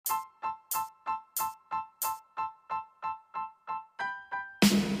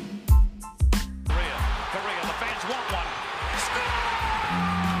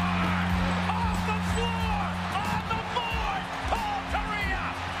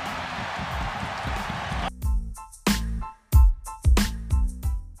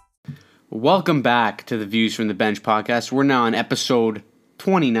Welcome back to the Views from the Bench podcast. We're now on episode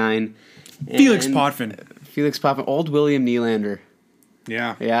 29. Felix Potvin. Felix Potvin, old William Nylander.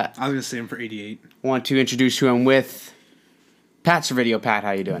 Yeah. Yeah. I was going to say him for 88. Want to introduce who I'm with. Pat Servideo. Pat,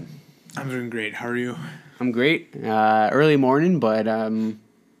 how you doing? I'm doing great. How are you? I'm great. Early morning, but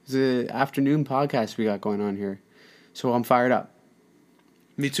it's an afternoon podcast we got going on here. So I'm fired up.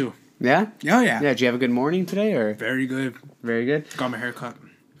 Me too. Yeah? Oh, yeah. Yeah, did you have a good morning today? Or Very good. Very good? Got my hair cut.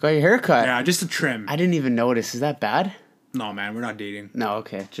 Got your hair cut? Yeah, just a trim. I didn't even notice. Is that bad? No, man, we're not dating. No,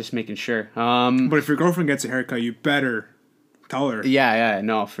 okay. Just making sure. But if your girlfriend gets a haircut, you better tell her. Yeah,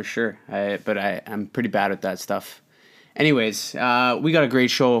 no, for sure. I'm pretty bad at that stuff. Anyways, we got a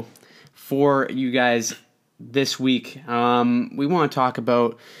great show for you guys this week. We want to talk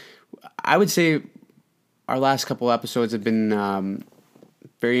about, I would say our last couple episodes have been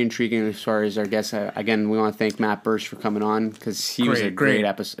very intriguing as far as our guests. Again, we want to thank Matt Bursch for coming on because he was a great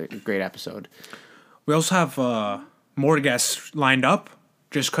episode. We also have more guests lined up.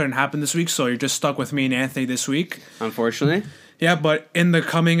 Just couldn't happen this week, so you're just stuck with me and Anthony this week. Unfortunately. Yeah, but in the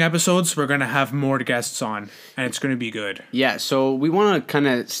coming episodes, we're going to have more guests on, and it's going to be good. Yeah, so we want to kind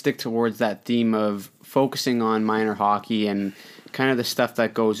of stick towards that theme of focusing on minor hockey and kind of the stuff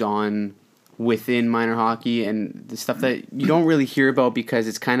that goes on within minor hockey and the stuff that you don't really hear about because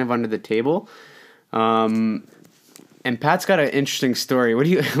it's kind of under the table. And Pat's got an interesting story. What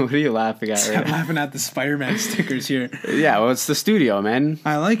are you laughing at right I'm now? laughing at the Spider-Man stickers here. Yeah, well, it's the studio, man.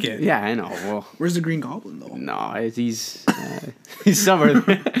 I like it. Yeah, I know. Well, where's the Green Goblin, though? no, he's somewhere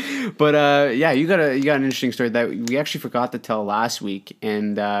there. But yeah, you got an interesting story that we actually forgot to tell last week,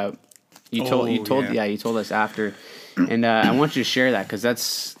 and you told us after, and I want you to share that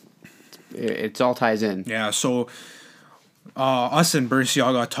because it all ties in. Yeah, so us and Bercy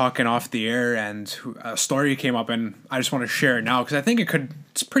all got talking off the air, and a story came up, and I just want to share it now because I think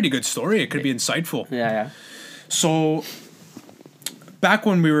it's a pretty good story. It could be insightful. Yeah. So back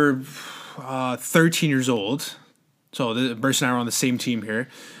when we were 13 years old, so Bercy and I were on the same team here,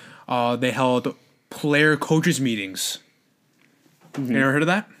 they held player coaches meetings. Mm-hmm. You ever heard of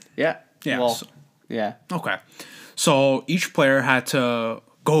that? Yeah. Yeah. Well, yeah. Okay. So each player had to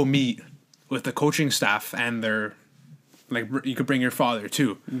go meet with the coaching staff and their, like, you could bring your father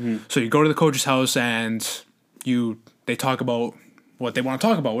too. Mm-hmm. So you go to the coach's house and they talk about what they want to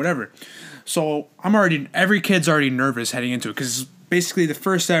talk about, whatever. So every kid's already nervous heading into it because it's basically the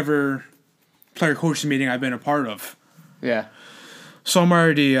first ever player coaches meeting I've been a part of. Yeah. So I'm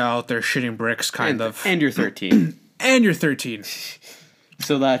already out there shitting bricks, kind of. And you're 13. And you're 13.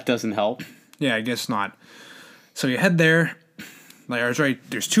 So that doesn't help. Yeah, I guess not. So you head there. Like I was right,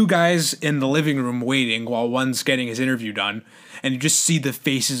 there's two guys in the living room waiting while one's getting his interview done, and you just see the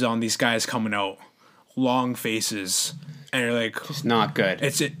faces on these guys coming out, long faces, and you're like, it's not good.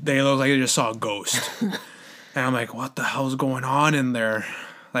 They look like they just saw a ghost, and I'm like, what the hell's going on in there?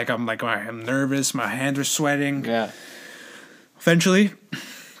 I'm nervous, my hands are sweating. Yeah. Eventually,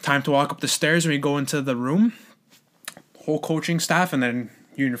 time to walk up the stairs, and we go into the room, whole coaching staff, and then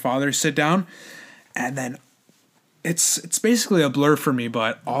you and your father sit down, and then. It's basically a blur for me,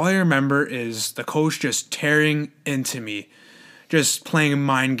 but all I remember is the coach just tearing into me, just playing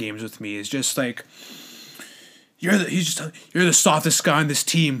mind games with me. It's just like, you're the softest guy on this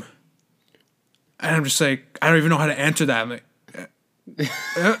team, and I'm just like, I don't even know how to answer that. I'm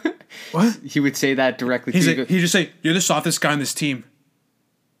like, what? He would say that directly. He'd just say, you're the softest guy on this team.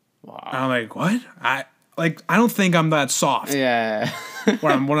 Wow. And I'm like, what? I don't think I'm that soft. Yeah.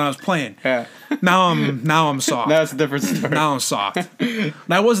 when I was playing. Yeah. Now I'm soft. That's a different story. Now I'm soft. And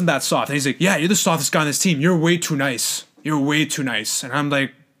I wasn't that soft. And he's like, yeah, you're the softest guy on this team. You're way too nice. And I'm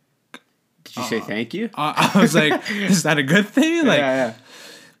like, did you say thank you? I was like, is that a good thing? Like, yeah.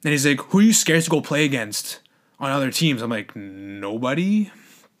 And he's like, who are you scared to go play against on other teams? I'm like, nobody.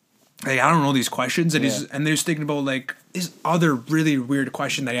 Like, I don't know these questions. And they're just thinking about like this other really weird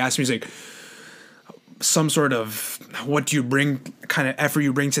question that he asked me. He's like, some sort of what do you bring, kind of effort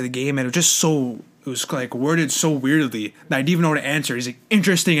you bring to the game, and it was like worded so weirdly that I didn't even know how to answer. He's like,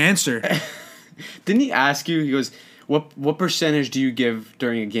 interesting answer. Didn't he ask you? He goes, what percentage do you give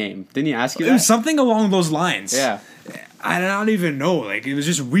during a game? Didn't he ask you that? It was something along those lines. Yeah. I don't even know. Like, it was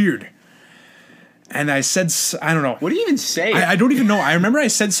just weird. And I said, I don't know. What do you even say? I don't even know. I remember I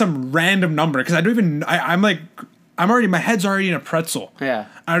said some random number because I don't even. My head's already in a pretzel. Yeah.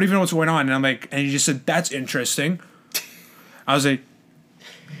 I don't even know what's going on. And I'm like, and he just said, that's interesting. I was like,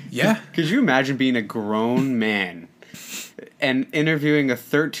 yeah. Could you imagine being a grown man and interviewing a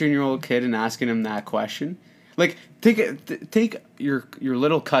 13-year-old kid and asking him that question? Like, take your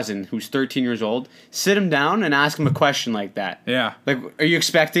little cousin who's 13 years old, sit him down and ask him a question like that. Yeah. Like, are you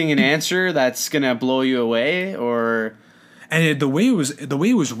expecting an answer that's gonna blow you away, or? And the way it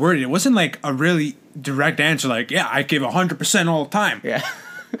was worded, it wasn't like a really direct answer. Like, yeah, I give 100% all the time. Yeah.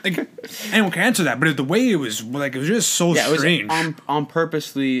 Like, anyone can answer that, but the way it was like, it was just so strange. It was on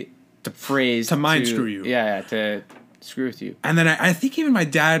purposely phrased to mind screw you. Yeah, to screw with you. And then I think even my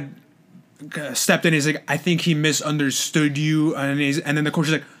dad stepped in. He's like, I think he misunderstood you, and then the coach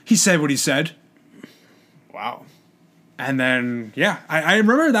is like, he said what he said. Wow. And then I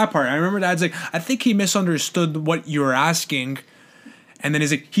remember that part. I remember Dad's like, I think he misunderstood what you were asking, and then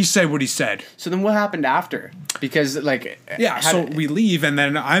he's like, he said what he said. So then what happened after? Because like so we leave, and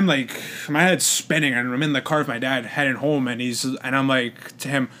then I'm like, my head's spinning, and I'm in the car with my dad heading home, and I'm like to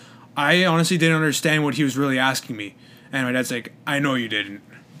him, I honestly didn't understand what he was really asking me, and my dad's like, I know you didn't.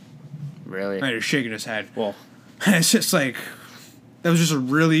 Really? And he's shaking his head. Well, it's just like, that was just a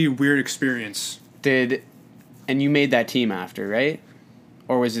really weird experience. And you made that team after, right?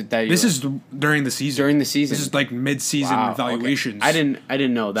 Or was it that this is during the season? During the season. This is like mid-season evaluations. Okay. I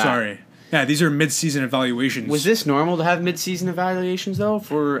didn't know that. Sorry. Yeah, these are mid-season evaluations. Was this normal to have mid-season evaluations though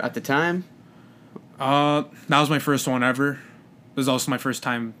for at the time? That was my first one ever. It was also my first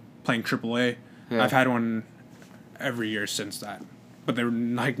time playing AAA. Yeah. I've had one every year since that. But they were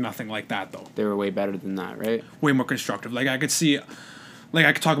like nothing like that though. They were way better than that, right? Way more constructive. Like I could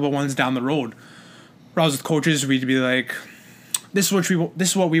talk about ones down the road. When I was with coaches, we'd be like, this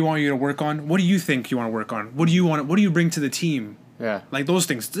is what we want you to work on. What do you think you want to work on? What do you bring to the team? Yeah. Like those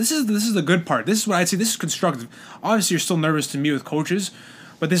things. This is the good part. This is what I'd say. This is constructive. Obviously, you're still nervous to meet with coaches,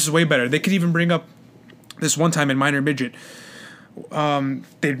 but this is way better. They could even bring up this one time in minor midget.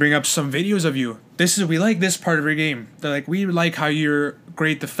 They'd bring up some videos of you. We like this part of your game. They're like, we like how you're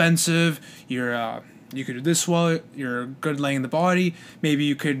great defensive. You could do this well. You're good laying the body. Maybe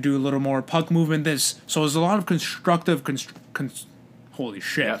you could do a little more puck movement. So there's a lot of constructive. Holy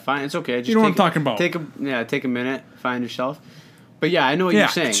shit! Yeah, fine. It's okay. Just you know what I'm talking about. Take a minute. Find yourself. But yeah, I know what you're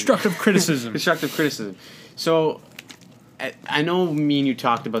saying. Constructive criticism. Constructive criticism. So, I know me and you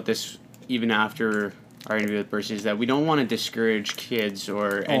talked about this even after our interview with Bercy, is that we don't want to discourage kids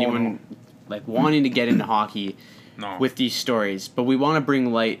or anyone like wanting to get into hockey with these stories, but we want to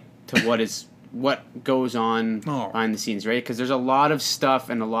bring light to what goes on behind the scenes, right? Because there's a lot of stuff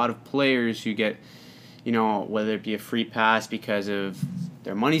and a lot of players who get, whether it be a free pass because of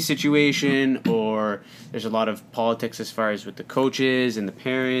their money situation, or there's a lot of politics as far as with the coaches and the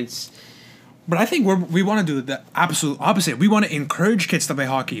parents. But I think we want to do the absolute opposite. We want to encourage kids to play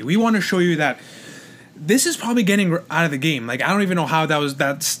hockey. We want to show you that this is probably getting out of the game. Like, I don't even know how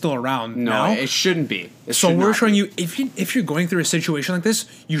that's still around now. No, it shouldn't be. So we're showing you, if you're going through a situation like this,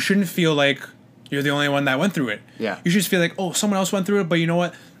 you shouldn't feel like you're the only one that went through it. Yeah. You should just feel like, oh, someone else went through it, but you know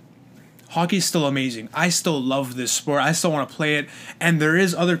what? Hockey's still amazing. I still love this sport. I still want to play it. And there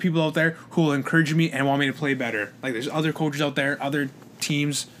is other people out there who will encourage me and want me to play better. Like, there's other coaches out there, other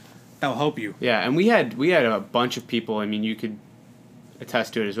teams that will help you. Yeah, and we had a bunch of people. I mean, you could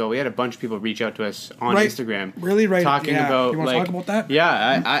attest to it as well. We had a bunch of people reach out to us on Instagram. Really, right? Talking about, you want to talk about that?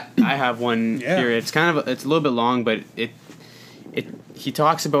 Yeah, I have one here. It's it's a little bit long, but he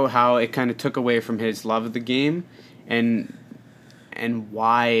talks about how it kind of took away from his love of the game, and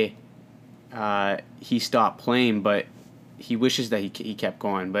why he stopped playing, but he wishes that he kept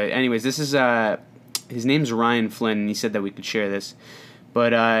going. But anyways, this is his name's Ryan Flynn, and he said that we could share this.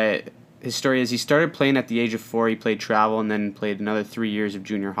 But his story is he started playing at the age of 4. He played travel and then played another 3 years of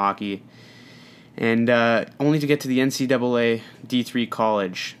junior hockey, and only to get to the NCAA D3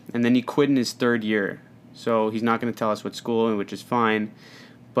 college, and then he quit in his 3rd year. So he's not going to tell us what school, which is fine.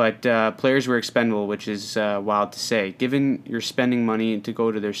 But players were expendable, which is wild to say. Given you're spending money to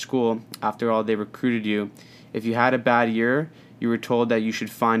go to their school, after all, they recruited you. If you had a bad year, you were told that you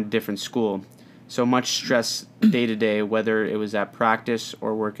should find a different school. So much stress day to day, whether it was at practice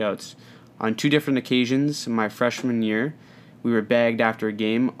or workouts. On 2 different occasions, my freshman year, we were bagged after a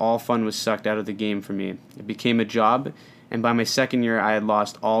game. All fun was sucked out of the game for me. It became a job, and by my 2nd year, I had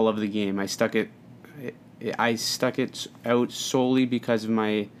lost all of the game. I stuck it out solely because of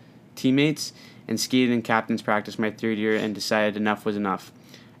my teammates and skated in captain's practice my 3rd year and decided enough was enough.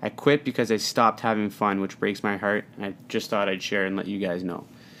 I quit because I stopped having fun, which breaks my heart, and I just thought I'd share and let you guys know.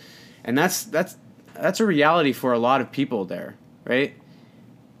 And that's a reality for a lot of people there, right?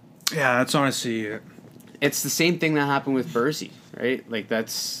 Yeah, that's honestly it. It's the same thing that happened with Bercy, right? Like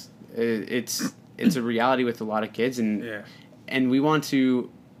it's a reality with a lot of kids, and we want to.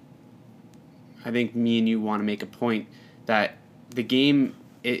 I think me and you want to make a point that the game,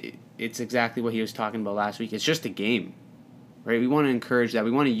 it's exactly what he was talking about last week. It's just a game. right? We want to encourage that.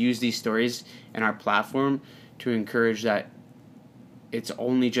 We want to use these stories in our platform to encourage that it's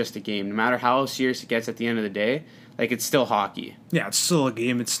only just a game. No matter how serious it gets at the end of the day, like, it's still hockey. Yeah, it's still a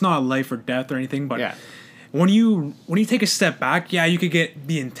game. It's not life or death or anything, but Yeah. when you take a step back, yeah, you could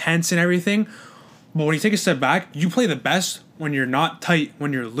be intense and everything, but when you take a step back, you play the best when you're not tight,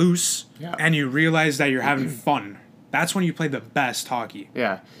 when you're loose, and you realize that you're having fun. That's when you play the best hockey.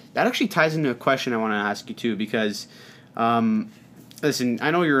 Yeah. That actually ties into a question I want to ask you, too, because, listen,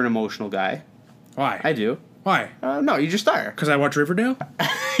 I know you're an emotional guy. Why? I do. Why? No, you just are. Because I watch Riverdale?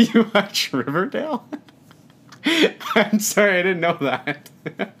 You watch Riverdale? I'm sorry, I didn't know that.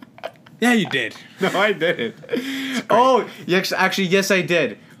 Yeah, you did. No, I didn't. Oh, yes, actually, yes, I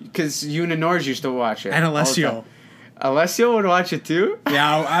did. Because you and Norge used to watch it. And Alessio. Alessio would watch it too?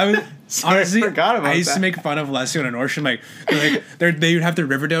 Yeah, I was... Sorry, honestly, I forgot about that. I used to make fun of Alessio and Norge. Like, they would have their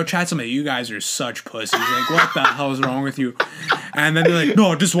Riverdale chats. I'm like, you guys are such pussies. Like, what the hell is wrong with you? And then they're like,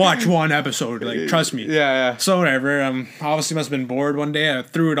 no, just watch one episode. Like, trust me. Yeah. So whatever. Obviously must have been bored one day. I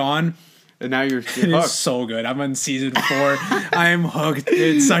threw it on. And now you're It's hooked. so good. I'm on season 4. I am hooked.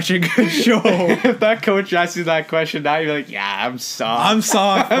 It's such a good show. If that coach asks you that question now, you're like, yeah, I'm soft. I'm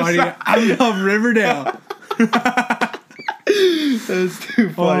soft, buddy. I love Riverdale. That's too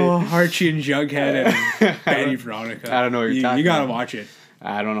funny. Oh, Archie and Jughead and Betty Veronica. I don't know what you're talking You gotta about. watch it.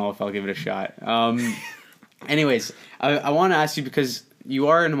 I don't know if I'll give it a shot. Anyways, I want to ask you, because you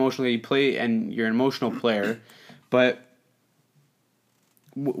are an emotional, you play, and you're an emotional player, but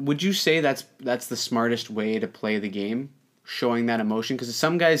would you say that's the smartest way to play the game, showing that emotion? Because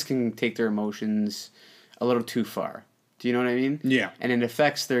some guys can take their emotions a little too far. Do you know what I mean? Yeah. And it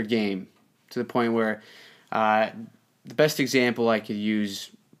affects their game to the point where the best example I could use,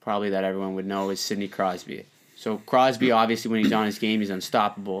 probably that everyone would know, is Sidney Crosby. So Crosby, obviously, when he's on his game, he's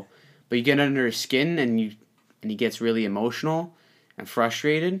unstoppable. But you get under his skin and he gets really emotional and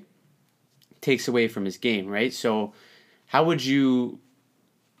frustrated, it takes away from his game, right? So how would you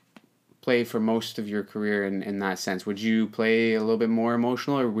play for most of your career in that sense? Would you play a little bit more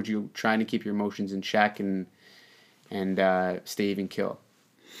emotional, or would you try to keep your emotions in check and stay even kill?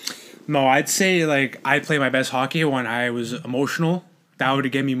 No, I'd say like I play my best hockey when I was emotional. That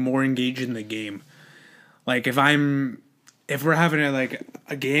would get me more engaged in the game. Like if we're having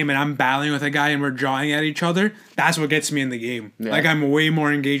a game and I'm battling with a guy and we're jawing at each other, that's what gets me in the game. Yeah. Like I'm way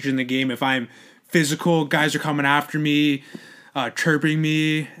more engaged in the game if I'm physical. Guys are coming after me, chirping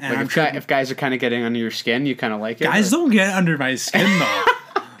me, and Like if guys are kind of getting under your skin, you kind of like it? Guys don't get under my skin though.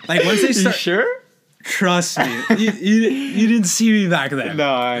 Like once they start, You sure? trust me, you didn't see me back then.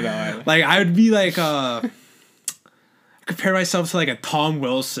 No, I know. Like I would be like compare myself to like a Tom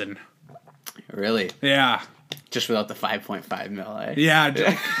Wilson. Really? Yeah. Just without the 5.5 mil, eh?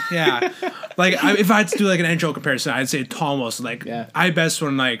 Yeah, yeah. Like if I had to do like an NHL comparison, I'd say Tom Wilson. Like I best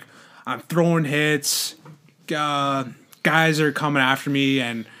when like I'm throwing hits, guys are coming after me,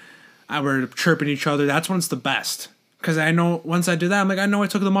 and we're chirping each other. That's when it's the best. Because I know once I do that, I'm like, I know I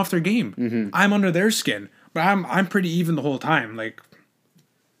took them off their game. Mm-hmm. I'm under their skin, but I'm pretty even the whole time. Like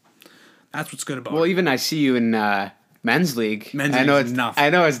that's what's good about it. Well, even I see you in men's league. I know is nothing. I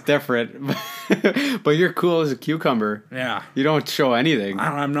know it's different, but you're cool as a cucumber. Yeah. You don't show anything.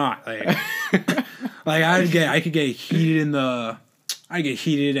 I'm not like like I could get heated I get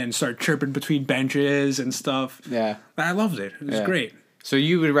heated and start chirping between benches and stuff. Yeah. But I loved it. It was great. So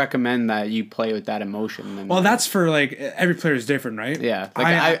you would recommend that you play with that emotion? And, Well, that's for like every player is different, right? yeah.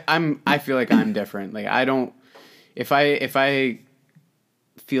 Like I feel like I'm different. Like I don't. If I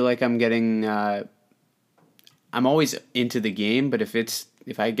feel like I'm getting. I'm always into the game, but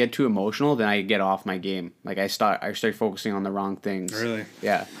if I get too emotional, then I get off my game. Like I start focusing on the wrong things. Really?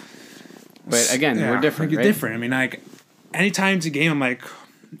 Yeah. But again, we're different, Like, right? different. I mean, like anytime it's a game, I'm like,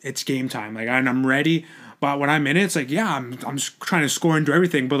 it's game time. Like I'm ready. But when I'm in it, it's like, yeah, I'm just trying to score and do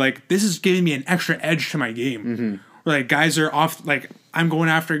everything. But like this is giving me an extra edge to my game. Mm-hmm. Where, like guys are off. Like I'm going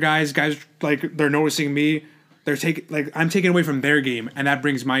after guys. Guys like they're noticing me. They're I'm taking away from their game, and that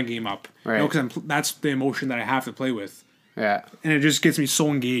brings my game up. Right. Because that's the emotion that I have to play with. Yeah. And it just gets me so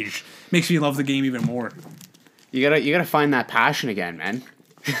engaged. Makes me love the game even more. You gotta find that passion again, man.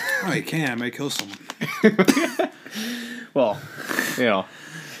 I can. I might kill someone. Well, you know,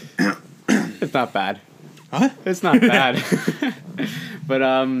 it's not bad. What? It's not bad. But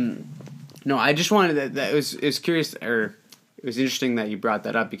no, I just wanted that it was curious, or it was interesting that you brought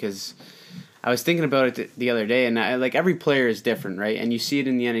that up, because I was thinking about it the other day, and like every player is different, right? And you see it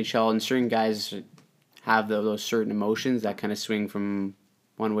in the NHL, and certain guys have those certain emotions that kind of swing from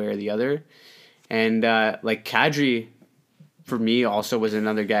one way or the other. And like Kadri, for me, also was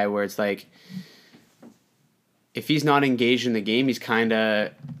another guy where it's like if he's not engaged in the game, he's kind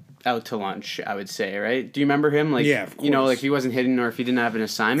of out to lunch, I would say, right? Do you remember him? Like, Yeah, of you know, course. like if he wasn't hitting or if he didn't have an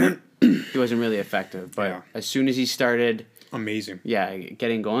assignment, he wasn't really effective. But Yeah. as soon as he started, Amazing.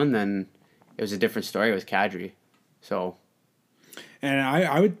 getting going, then it was a different story with Kadri. So, And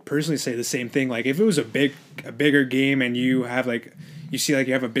I would personally say the same thing. Like if it was a bigger game and you have like you see like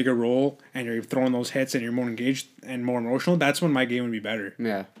you have a bigger role and you're throwing those hits and you're more engaged and more emotional, that's when my game would be better.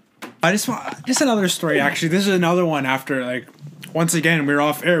 yeah. I just another story actually. This is another one after like once again we were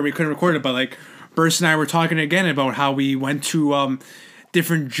off air, we couldn't record it, but like Burst and I were talking again about how we went to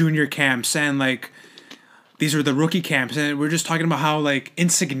different junior camps and like these are the rookie camps, and we're just talking about how like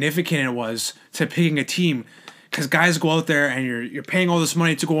insignificant it was to picking a team. Because guys go out there and you're paying all this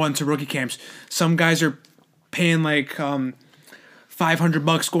money to go on to rookie camps. Some guys are paying like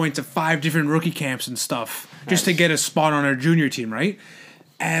 $500 going to 5 different rookie camps and stuff just to get a spot on our junior team, right?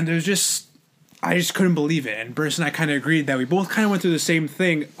 And I just couldn't believe it. And Bruce and I kind of agreed that we both kind of went through the same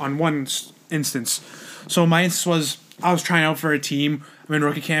thing on one instance. So my instance was I was trying out for a team. I'm in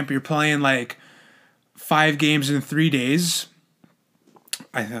rookie camp. You're playing like 5 games in 3 days.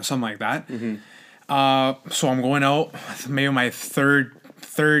 I think something like that. Mm-hmm. So I'm going out, maybe my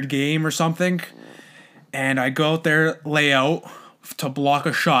third game or something, and I go out there, lay out to block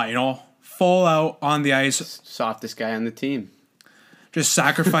a shot, you know, full out on the ice. Softest guy on the team. Just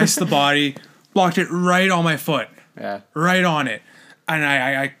sacrificed the body, blocked it right on my foot. Yeah. Right on it. And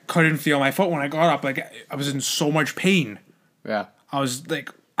I couldn't feel my foot when I got up. Like, I was in so much pain. Yeah. I was like,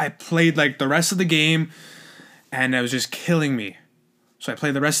 I played like the rest of the game, and it was just killing me. So I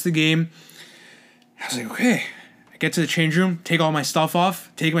played the rest of the game. I was like, okay. I get to the change room, take all my stuff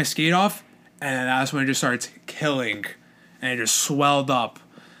off, take my skate off, and that's when it just starts killing. And it just swelled up.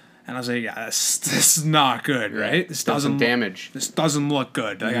 And I was like, yeah, this is not good, right? This Done some doesn't damage. This doesn't look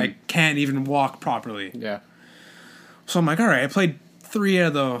good. Like, I can't even walk properly. Yeah. So I'm like, all right, I played 3 out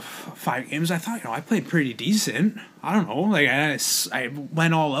of the 5 games. I thought, you know, I played pretty decent. I don't know. Like, I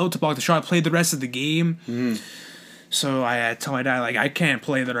went all out to block the shot. I played the rest of the game. Mm-hmm. So I told my dad, like, I can't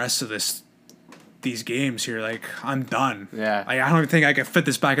play the rest of these games here. Like, I'm done. Yeah. Like, I don't even think I can fit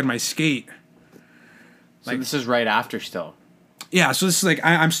this back in my skate. So this is right after still. Yeah, so this is like,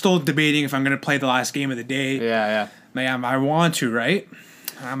 I'm still debating if I'm going to play the last game of the day. Yeah. Like, I want to, right?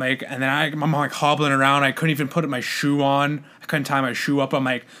 And I'm like, and then I'm like hobbling around. I couldn't even put my shoe on. I couldn't tie my shoe up. I'm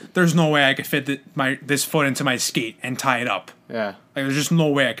like, there's no way I could fit this foot into my skate and tie it up. Yeah. Like, there's just no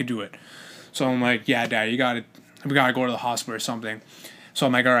way I could do it. So I'm like, yeah, Dad, we gotta go to the hospital or something. So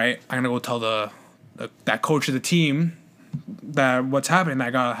I'm like, all right, I'm gonna go tell that coach of the team that what's happening. I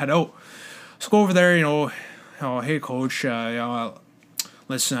gotta head out. So go over there, you know, hey coach,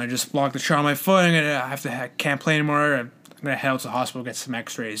 listen, I just blocked the shot on my foot. I can't play anymore. I'm gonna head out to the hospital, get some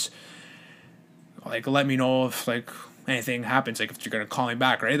X-rays. Like, let me know if like anything happens. Like, if you're gonna call me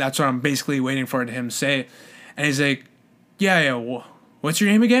back, right? That's what I'm basically waiting for him to say. And he's like, yeah. What's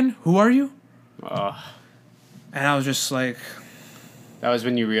your name again? Who are you? And I was just like, that was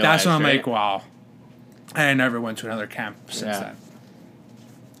when you realized. That's when I'm right? like, wow. And I never went to another camp since then.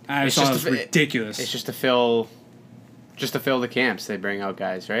 I just thought it was ridiculous. It's just to fill the camps. They bring out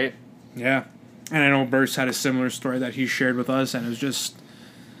guys, right? Yeah. And I know Burst had a similar story that he shared with us, and it's just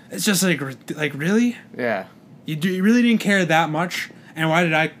like really? Yeah. You really didn't care that much? And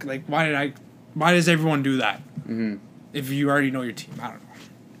why does everyone do that? Mm-hmm. If you already know your team, I don't know.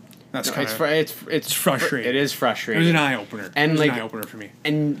 That's kind of it's frustrating. It is frustrating. It was an eye opener. And it was like an eye opener for me.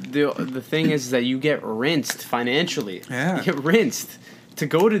 And the thing is that you get rinsed financially. Yeah. You get rinsed to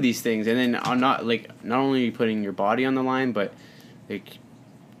go to these things, and then not only are you putting your body on the line, but like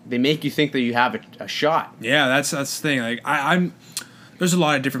they make you think that you have a shot. Yeah, that's the thing. Like I'm there's a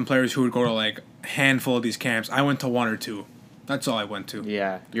lot of different players who would go to like a handful of these camps. I went to 1 or 2. That's all I went to.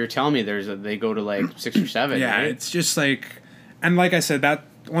 Yeah, you're telling me they go to like 6 or 7. Yeah, right? it's just like, and like I said, that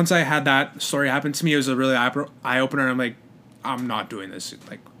once I had that story happen to me, it was a really eye opener. I'm like, I'm not doing this.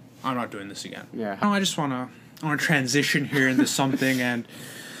 Like, I'm not doing this again. Yeah. I just want to transition here into something, and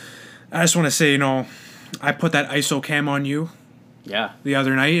I just want to say, you know, I put that ISO cam on you. Yeah. The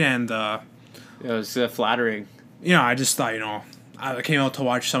other night, and it was flattering. You know, I just thought, you know, I came out to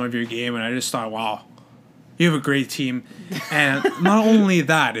watch some of your game, and I just thought, wow, you have a great team. And not only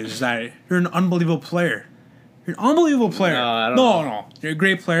that, is that you're an unbelievable player. You're an unbelievable player. No, I don't know. You're a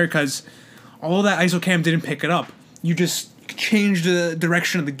great player because although that ISO cam didn't pick it up, you just changed the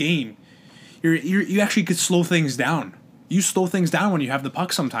direction of the game. You actually could slow things down. You slow things down when you have the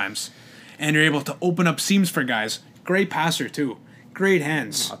puck sometimes. And you're able to open up seams for guys. Great passer, too. Great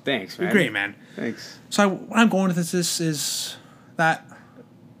hands. Oh, thanks, man. You're great, man. Thanks. So what I'm going with this is that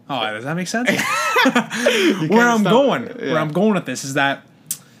Oh, does that make sense? Where I'm going with this is that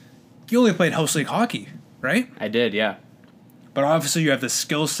you only played house league hockey, right? I did, yeah. But obviously you have the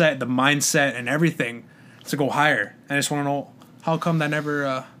skill set, the mindset, and everything to go higher. I just want to know how come that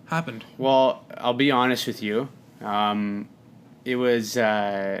never happened. Well, I'll be honest with you. It was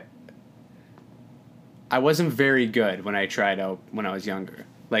I wasn't very good when I tried out when I was younger.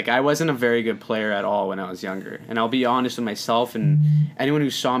 Like, I wasn't a very good player at all when I was younger. And I'll be honest with myself, and anyone who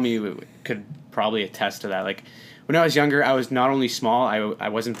saw me could probably attest to that. Like, when I was younger, I was not only small, I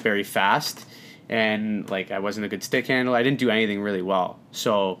wasn't very fast, and, like, I wasn't a good stick handler. I didn't do anything really well.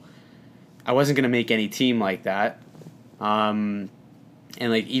 So I wasn't going to make any team like that. And,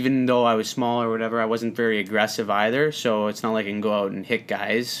 like, even though I was small or whatever, I wasn't very aggressive either. So it's not like I can go out and hit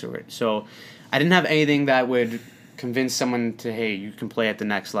guys. So I didn't have anything that would convince someone to, hey, you can play at the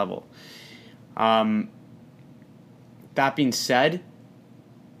next level. That being said,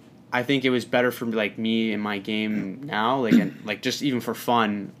 I think it was better for like me in my game now, like just even for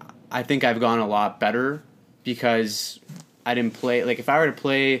fun. I think I've gone a lot better because I didn't play. Like, if I were to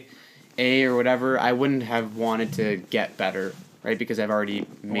play A or whatever, I wouldn't have wanted to get better, right? Because I've already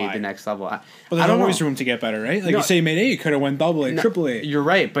made the next level. But there's always room to get better, right? Like, you say you made A, you could have went double A, triple A. You're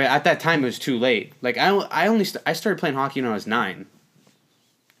right, but at that time it was too late. Like, I started playing hockey when I was 9.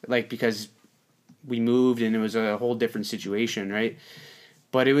 Like, because we moved and it was a whole different situation, right?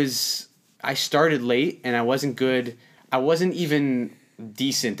 But I started late and I wasn't good. I wasn't even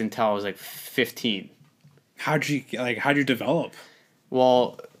decent until I was like 15. How'd you develop?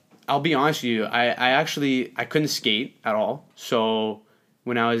 Well, I'll be honest with you. I couldn't skate at all. So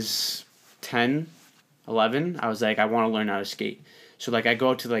when I was 10, 11, I was like, I want to learn how to skate. So, like, I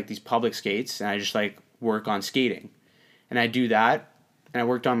go to like these public skates and I just like work on skating, and I do that, and I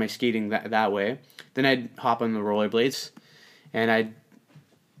worked on my skating that way. Then I'd hop on the rollerblades, and I'd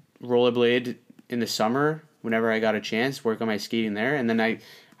rollerblade in the summer whenever I got a chance, work on my skating there, and then I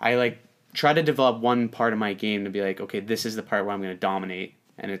like try to develop one part of my game to be like, okay, this is the part where I'm going to dominate,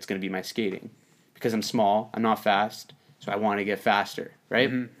 and it's going to be my skating, because I'm small, I'm not fast, so I want to get faster, right?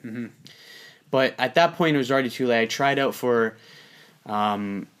 Mm-hmm, mm-hmm. But at that point, it was already too late. I tried out for,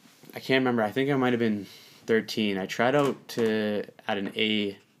 I can't remember. I think I might have been 13. I tried out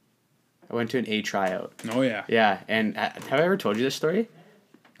I went to an A tryout. Oh yeah. Yeah, and have I ever told you this story?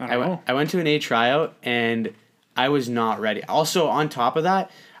 I don't know. I went to an A tryout, and I was not ready. Also, on top of that,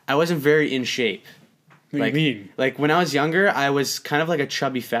 I wasn't very in shape. What do you mean? Like, when I was younger, I was kind of like a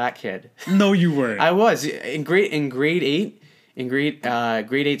chubby fat kid. No, you weren't. I was in grade 8. In grade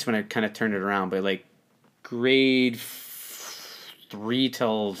 8's when I kind of turned it around, but like grade 3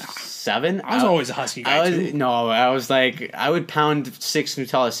 till 7, I was always a husky guy too. No, I was like, I would pound 6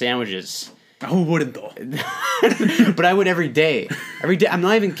 Nutella sandwiches. Who wouldn't though? But I would every day. I'm not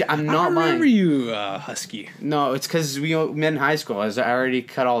lying. Remember you husky? No, it's because we met in high school. I already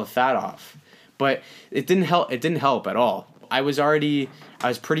cut all the fat off, but it didn't help. It didn't help at all. I was pretty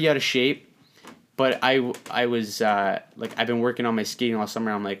out of shape. But I was, like, I've been working on my skating all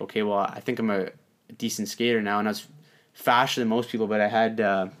summer. I'm like, okay, well, I think I'm a decent skater now. And I was faster than most people, but I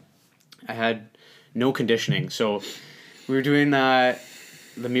had no conditioning. So we were doing the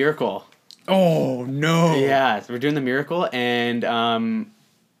miracle. Oh, no. Yeah, we're doing the miracle. And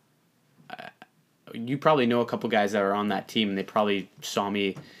you probably know a couple guys that were on that team, and they probably saw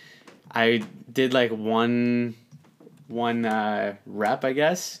me. I did, like, one rep, I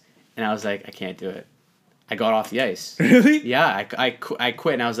guess. And I was like, I can't do it. I got off the ice. Really? Yeah, I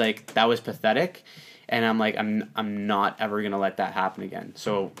quit, and I was like, that was pathetic. And I'm like, I'm not ever gonna let that happen again.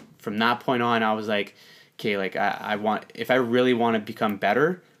 So from that point on, I was like, okay, like if I really want to become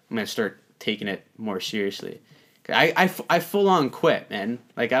better, I'm gonna start taking it more seriously. I full on quit, man.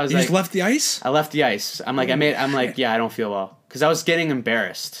 Like, I was you like, just left the ice? I left the ice. I'm like, yeah, I don't feel well, because I was getting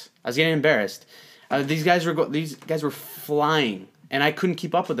embarrassed. These guys were flying, and I couldn't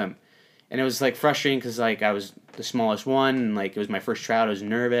keep up with them. And it was, like, frustrating because, like, I was the smallest one, and, like, it was my first tryout. I was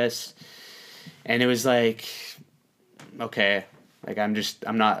nervous. And it was like, okay, like, I'm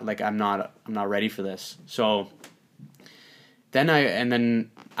not ready for this. So then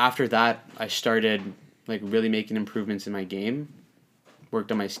after that, I started, like, really making improvements in my game.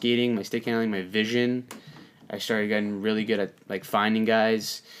 Worked on my skating, my stick handling, my vision. I started getting really good at, like, finding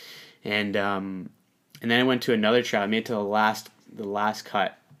guys. And then I went to another tryout. I made it to the last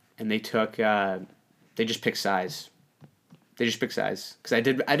cut. And they they just picked size. Because I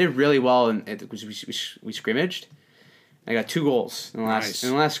did really well, and we scrimmaged. I got 2 goals in the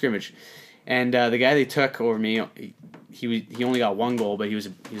last scrimmage, and the guy they took over me, he only got 1 goal, but he was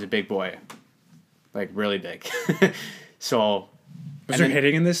a big boy, like, really big. So Was there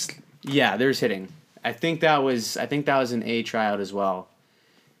hitting in this? Yeah, there's hitting. I think that was an A tryout as well.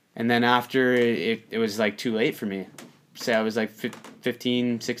 And then after it was like too late for me. Say I was like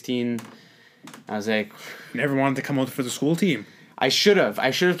 15, 16. I was like, Never wanted to come out for the school team. I should have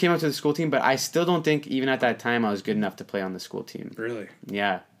came out to the school team, but I still don't think even at that time I was good enough to play on the school team. Really?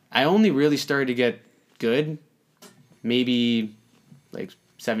 Yeah. I only really started to get good maybe like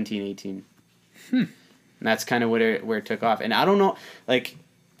 17, 18. And that's kind of where it took off. And I don't know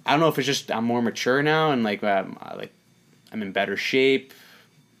if it's just I'm more mature now and I'm in better shape.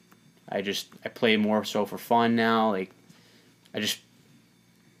 I play more so for fun now.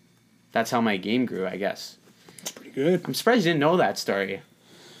 That's how my game grew, I guess. That's pretty good. I'm surprised you didn't know that story.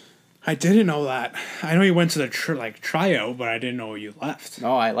 I didn't know that. I know you went to the tryout, but I didn't know you left.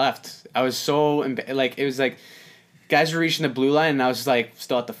 No, I left. I was so it was like guys were reaching the blue line and I was like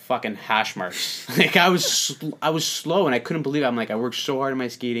still at the fucking hash marks. Like I was slow and I couldn't believe it. I'm like I worked so hard on my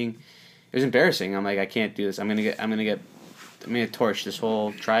skating. It was embarrassing. I'm like I can't do this. I'm gonna torch this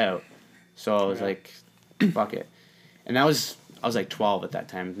whole tryout. So I was like, fuck it. And I was like 12 at that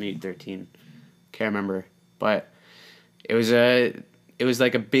time, maybe 13. Can't remember. But it was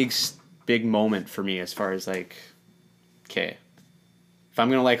like a big moment for me as far as like, okay, if I'm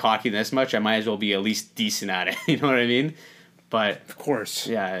gonna like hockey this much, I might as well be at least decent at it. You know what I mean? But of course,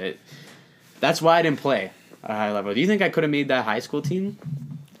 yeah, that's why I didn't play at a high level. Do you think I could have made that high school team?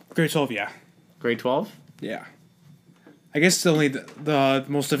 Grade 12, yeah. Grade 12? Yeah. I guess the only the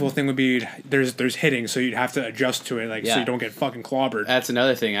most difficult thing would be there's hitting, so you'd have to adjust to it, so you don't get fucking clobbered. That's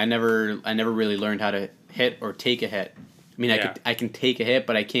another thing. I never really learned how to hit or take a hit. I mean, I can take a hit,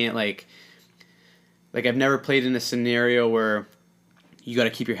 but I can't like I've never played in a scenario where you got to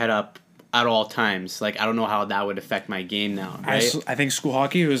keep your head up at all times. Like I don't know how that would affect my game now. Right? I think school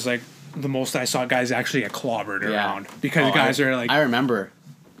hockey was like the most I saw guys actually get clobbered around because guys are like. I remember,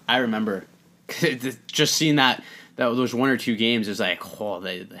 just seeing that those one or two games is like,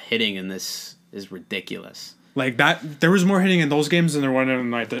 the hitting in this is ridiculous. Like that, there was more hitting in those games than there were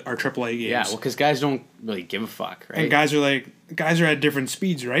in like our AAA games. Yeah, well, because guys don't really give a fuck, right? And guys are at different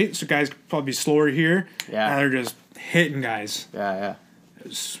speeds, right? So guys could probably be slower here. Yeah, and they're just hitting guys. Yeah.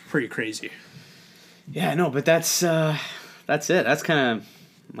 It's pretty crazy. Yeah, no, but that's it. That's kind of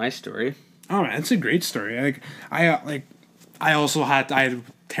my story. Oh man, it's a great story. I also had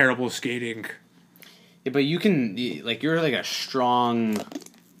terrible skating. Yeah, but you're like a strong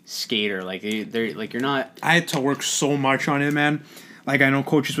skater. Like you're not. I had to work so much on it, man. Like I know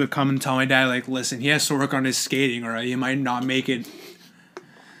coaches would come and tell my dad, like, listen, he has to work on his skating, or he might not make it.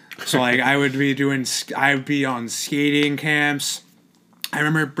 So like I would be on skating camps. I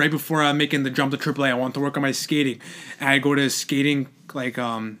remember right before making the jump to AAA, I wanted to work on my skating, and I'd go to a skating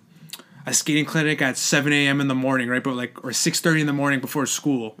a skating clinic at 7 a.m. in the morning, right? But or 6:30 in the morning before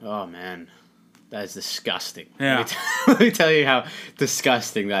school. Oh man. That is disgusting. Yeah. Let me tell you how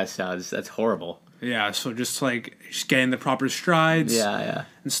disgusting that sounds. That's horrible. Yeah, so just getting the proper strides. Yeah.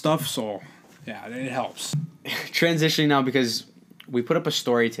 And stuff, so yeah, it helps. Transitioning now because we put up a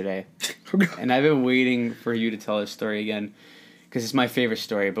story today. And I've been waiting for you to tell this story again because it's my favorite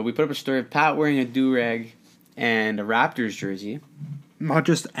story. But we put up a story of Pat wearing a durag and a Raptors jersey. Not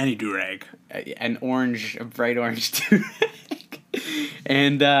just any durag. A bright orange durag.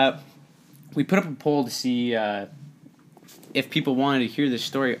 And we put up a poll to see if people wanted to hear this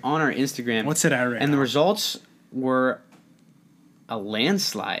story on our Instagram. What's it at right now? And the results were a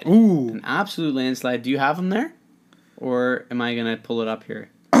landslide. Ooh. An absolute landslide. Do you have them there? Or am I going to pull it up here?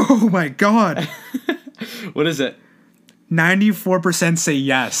 Oh my God. What is it? 94% say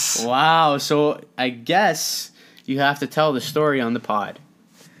yes. Wow. So I guess you have to tell the story on the pod.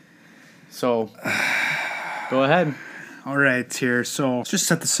 So go ahead. All right, here. So let's just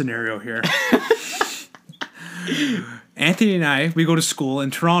set the scenario here. Anthony and I, we go to school in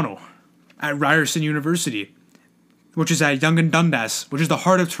Toronto at Ryerson University, which is at Yonge and Dundas, which is the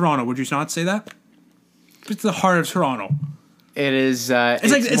heart of Toronto. Would you not say that? It's the heart of Toronto. It is.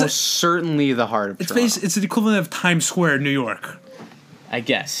 It's certainly the heart of Toronto. It's the equivalent of Times Square, New York. I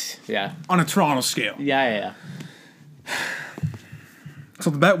guess. Yeah. On a Toronto scale. Yeah. So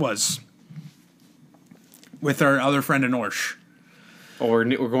the bet was with our other friend Anorsh. Oh, we're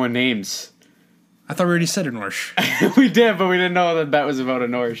going names. I thought we already said Anorsh. We did, but we didn't know that bet was about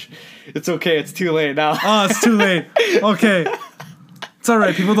Anorsh. It's okay. It's too late now. Oh, it's too late. Okay. It's all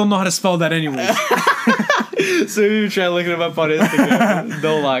right. People don't know how to spell that anyway. So you try looking him up on Instagram.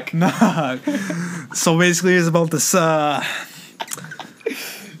 No luck. Nah. So basically, it's about this, about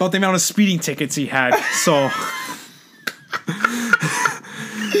the amount of speeding tickets he had. So,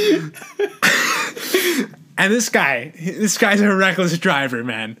 And this guy's a reckless driver,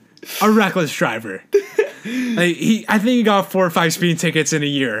 man. A reckless driver. I think he got 4 or 5 speeding tickets in a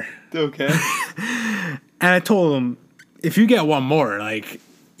year. Okay. And I told him, if you get one more,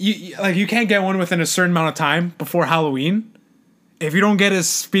 you can't get one within a certain amount of time before Halloween. If you don't get a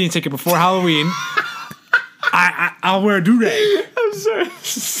speeding ticket before Halloween, I'll wear a durag. I'm sorry.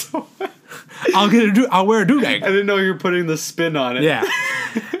 So I'll wear a durag. I didn't know you were putting the spin on it. Yeah.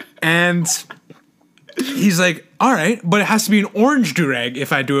 And he's like, all right, but it has to be an orange durag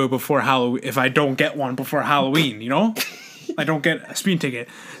if I do it before Halloween. If I don't get one before Halloween, I don't get a speeding ticket.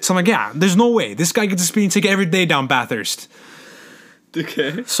 So I'm like, yeah, there's no way. This guy gets a speeding ticket every day down Bathurst.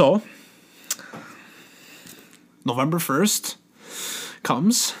 Okay. So November 1st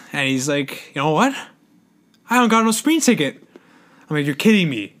comes, and he's like, you know what? I don't got no speeding ticket. I'm like, you're kidding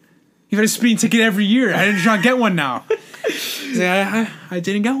me. You've had a speeding ticket every year. I didn't not get one now. He's like, I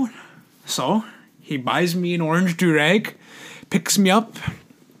didn't get one. So he buys me an orange durag, picks me up.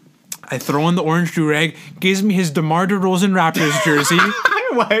 I throw in the orange durag, gives me his Demar DeRozen Raptors jersey.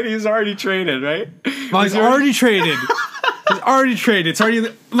 Why? He's already traded, right? Well, he's already traded. He's already traded. It's already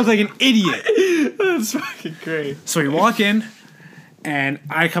look like an idiot. That's fucking great. So we walk in, and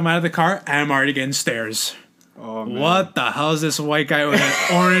I come out of the car, and I'm already getting stares. Oh, man. What the hell is this white guy with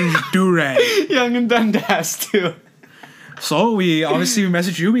an orange durag? Young and Dundas, too. So we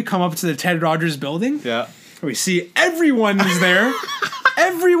message you. We come up to the Ted Rogers building. Yeah. We see everyone is there.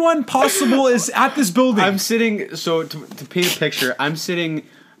 Everyone possible is at this building. I'm sitting, so to paint a picture, I'm sitting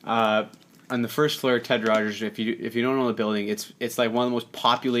on the first floor of Ted Rogers. If you don't know the building, it's like one of the most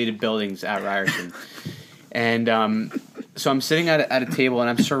populated buildings at Ryerson. And so I'm sitting at a table, and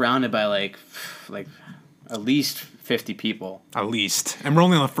I'm surrounded by like at least 50 people. At least. And we're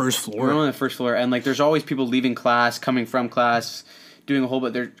only on the first floor. We're only on the first floor, and like there's always people leaving class, coming from class, doing a whole,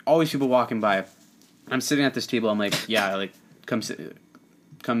 but there's always people walking by. I'm sitting at this table, I'm like, yeah, like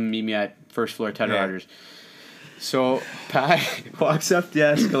come meet me at first floor Ted Rogers. So Pat walks up the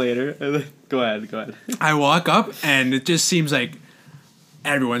escalator. Go ahead. I walk up, and it just seems like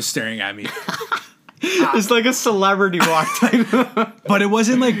everyone's staring at me. It's like a celebrity walked in. But it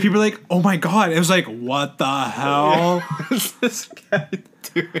wasn't like people were like, oh my god. It was like, what the hell? What's this guy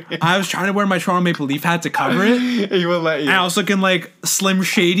doing? I was trying to wear my Toronto Maple Leaf hat to cover it. He wouldn't let you. And I was looking like Slim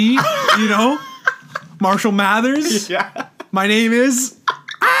Shady, Marshall Mathers. Yeah. My name is.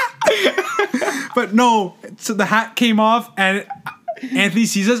 But no, so the hat came off, and Anthony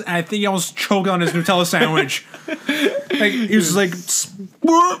sees us, and I think he almost choked on his Nutella sandwich. Like he was like,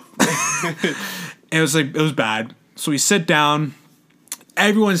 it was bad. So we sit down.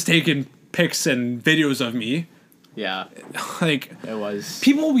 Everyone's taking pics and videos of me. Yeah. Like it was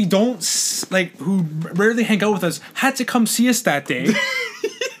people we don't like who rarely hang out with us had to come see us that day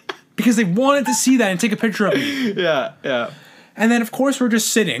because they wanted to see that and take a picture of me. Yeah. And then of course we're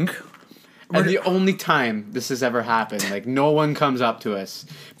just sitting. And the only time this has ever happened, like no one comes up to us.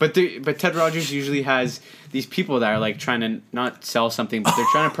 But Ted Rogers usually has these people that are like trying to not sell something, but they're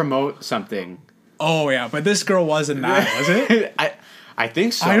trying to promote something. Oh yeah, but this girl wasn't that, was it? I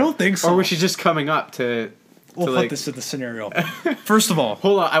think so. I don't think so. Or was she just coming up to? We'll put this to the scenario. First of all,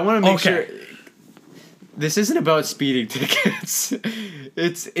 hold on. I want to make sure. This isn't about speeding tickets.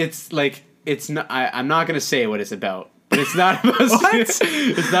 It's like it's not. I'm not gonna say what it's about. But it's not about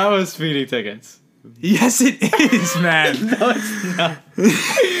it's not about speeding tickets. Yes, it is, man. No, it's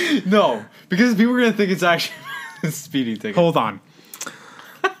not. No, because people are gonna think it's actually speeding tickets. Hold on.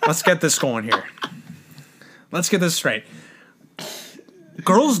 Let's get this going here. Let's get this straight.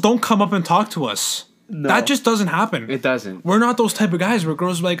 Girls don't come up and talk to us. No. That just doesn't happen. It doesn't. We're not those type of guys where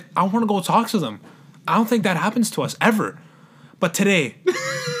girls are like, I want to go talk to them. I don't think that happens to us ever. But today,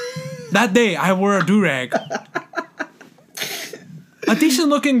 that day, I wore a durag. A decent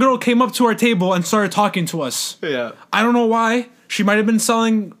looking girl came up to our table and started talking to us. Yeah. I don't know why. She might have been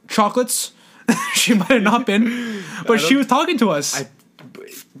selling chocolates. She might have not been. But she was talking to us.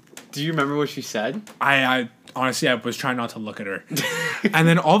 Do you remember what she said? I honestly, I was trying not to look at her. And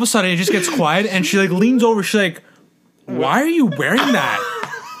then all of a sudden it just gets quiet and she like leans over. She's like, why are you wearing that?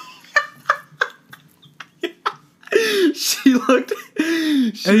 She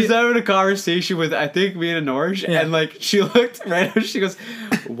was having a conversation with, I think, me and Norge, and like she looked right up, she goes,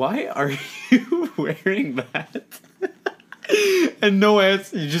 why are you wearing that? And no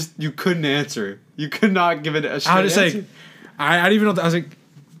answer. You couldn't answer. You could not give it a straight answer. Like, I didn't even know. I was like,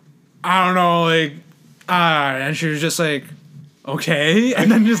 I don't know, like, and she was just like, okay,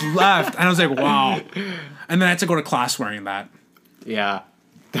 and then just left, and I was like, wow. And then I had to go to class wearing that. Yeah,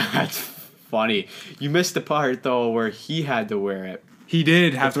 that's funny. You missed the part though where he had to wear it. He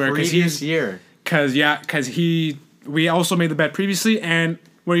did have to wear it because Because we also made the bet previously, and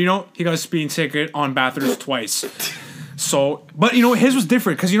he got a speeding ticket on Bathurst twice. So, but his was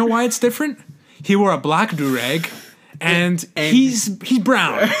different because you know why it's different? He wore a black durag, and he's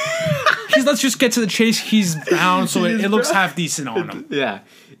brown. Let's just get to the chase. He's brown, so it looks half decent on him. Yeah.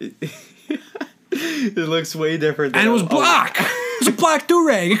 It looks way different. And it was black. It was a black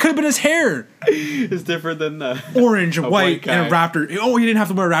durag. It could have been his hair. It's different than the orange and white and a Raptor. Oh, he didn't have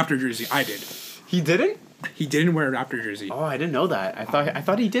to wear a Raptor jersey. I did. He didn't? He didn't wear a Raptor jersey. Oh, I didn't know that. I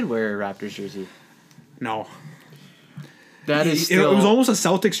thought he did wear a Raptors jersey. No. It was almost a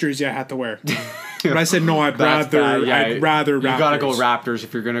Celtics jersey I had to wear. But I said no. I'd rather Raptors. You gotta go Raptors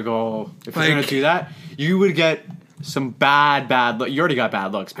if you're gonna go. If you're gonna do that, you would get some bad look. You already got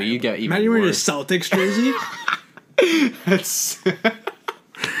bad looks, but you get even Imagine wearing a worse. Celtics jersey.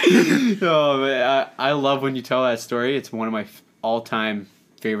 Oh man, I love when you tell that story. It's one of my all-time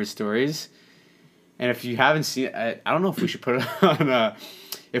favorite stories. And if you haven't seen it, I don't know if we should put it on.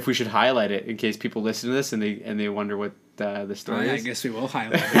 If we should highlight it in case people listen to this and they wonder what the story is. I guess we will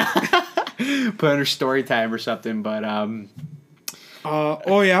highlight it. Put under story time or something, but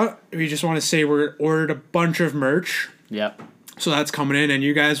we just want to say we ordered a bunch of merch. Yep. So that's coming in, and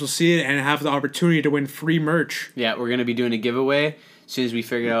you guys will see it and have the opportunity to win free merch. Yeah, we're gonna be doing a giveaway as soon as we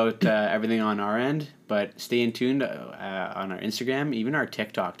figure out everything on our end. But stay in tuned on our Instagram, even our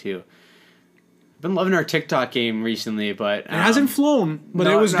TikTok too. I've been loving our TikTok game recently, but it hasn't flown, but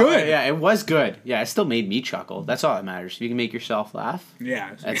it was good. Yeah, it was good. Yeah, it still made me chuckle. That's all that matters. If you can make yourself laugh,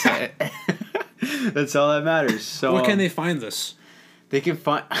 yeah, that's it. That's all that matters. So where can they find this? They can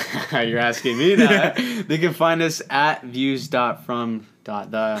find. You're asking me now. They can find us at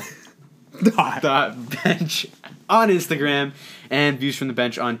views.from.the.bench on Instagram and Views from the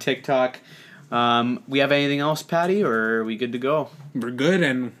Bench on TikTok. We have anything else, Patty, or are we good to go? We're good,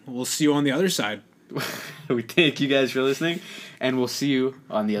 and we'll see you on the other side. We thank you guys for listening, and we'll see you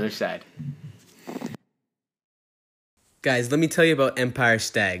on the other side. Guys, let me tell you about Empire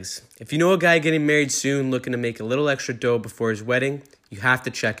Stags. If you know a guy getting married soon looking to make a little extra dough before his wedding, you have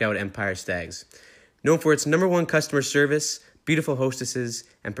to check out Empire Stags. Known for its #1 customer service, beautiful hostesses,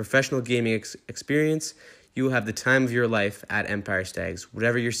 and professional gaming experience, you will have the time of your life at Empire Stags,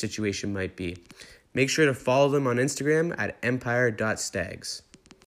 whatever your situation might be. Make sure to follow them on Instagram at empire.stags.